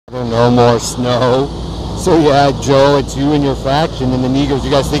No more snow. So yeah, Joe, it's you and your faction and the Negroes. You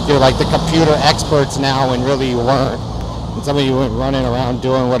guys think you're like the computer experts now, when really you weren't. And some of you went running around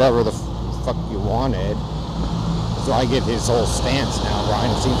doing whatever the fuck you wanted. So I get his whole stance now, Brian.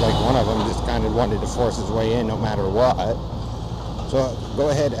 It seems like one of them just kind of wanted to force his way in no matter what. So go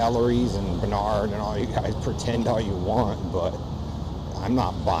ahead, Ellery's and Bernard and all you guys, pretend all you want, but I'm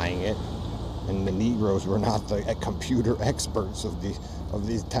not buying it. And the Negroes were not the computer experts of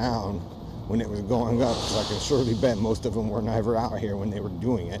this town when it was going up. So I can surely bet most of them were never out here when they were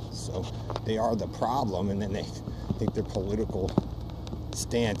doing it. So they are the problem, and then they think their political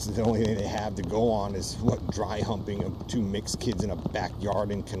stance is the only thing they have to go on is what, dry humping of two mixed kids in a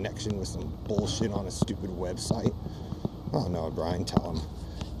backyard in connection with some bullshit on a stupid website. Oh no, Brian, tell him.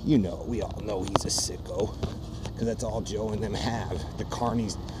 You know, we all know he's a sicko. Because that's all Joe and them have. The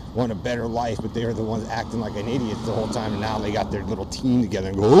carnies want a better life, but they're the ones acting like an idiot the whole time, and now they got their little team together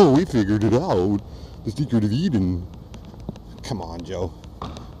and go, oh, we figured it out. The secret of Eden. Come on, Joe.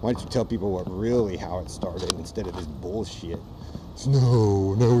 Why don't you tell people how it started instead of this bullshit?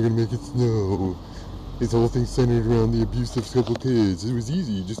 Snow. Now we're going to make it snow. This whole thing centered around the abuse of a couple kids. It was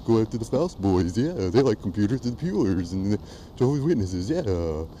easy. Just go after the Faust boys. Yeah, they like computers and Pewlers and the Jehovah's Witnesses.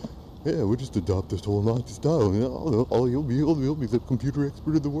 Yeah, we'll just adopt this whole Nazi style. You know, you'll be the computer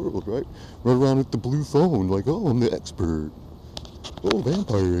expert of the world, right? Run around with the blue phone, like, oh, I'm the expert. Oh,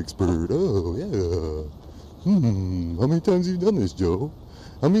 vampire expert. Oh, yeah. How many times have you done this, Joe?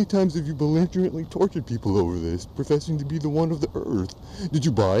 How many times have you belligerently tortured people over this, professing to be the one of the earth? Did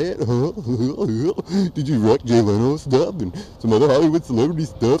you buy it? Huh? Did you wreck Jay Leno stuff and some other Hollywood celebrity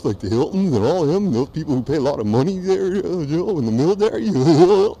stuff like the Hiltons and all them? Those people who pay a lot of money there, Joe, in the military?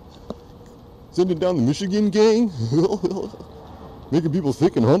 Sending down the Michigan gang? Making people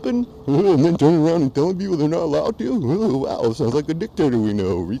sick and humping? And then turning around and telling people they're not allowed to? Wow, sounds like a dictator we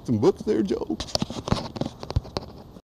know. Read some books there, Joe.